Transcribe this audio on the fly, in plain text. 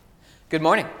Good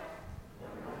morning,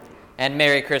 and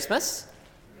Merry Christmas.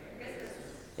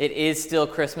 It is still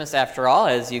Christmas after all,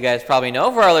 as you guys probably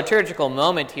know. For our liturgical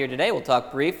moment here today, we'll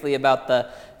talk briefly about the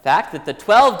fact that the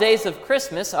 12 days of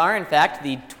Christmas are in fact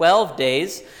the 12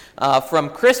 days from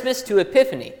Christmas to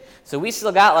Epiphany. So we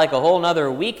still got like a whole nother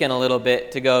week and a little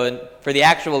bit to go for the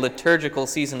actual liturgical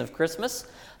season of Christmas.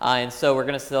 And so we're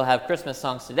going to still have Christmas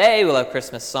songs today. We'll have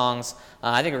Christmas songs.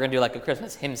 I think we're going to do like a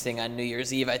Christmas hymn sing on New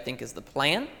Year's Eve, I think is the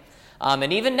plan.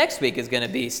 And even next week is going to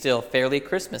be still fairly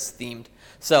Christmas themed.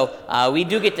 So we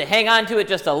do get to hang on to it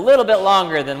just a little bit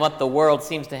longer than what the world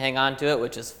seems to hang on to it,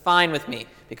 which is fine with me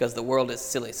because the world is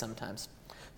silly sometimes.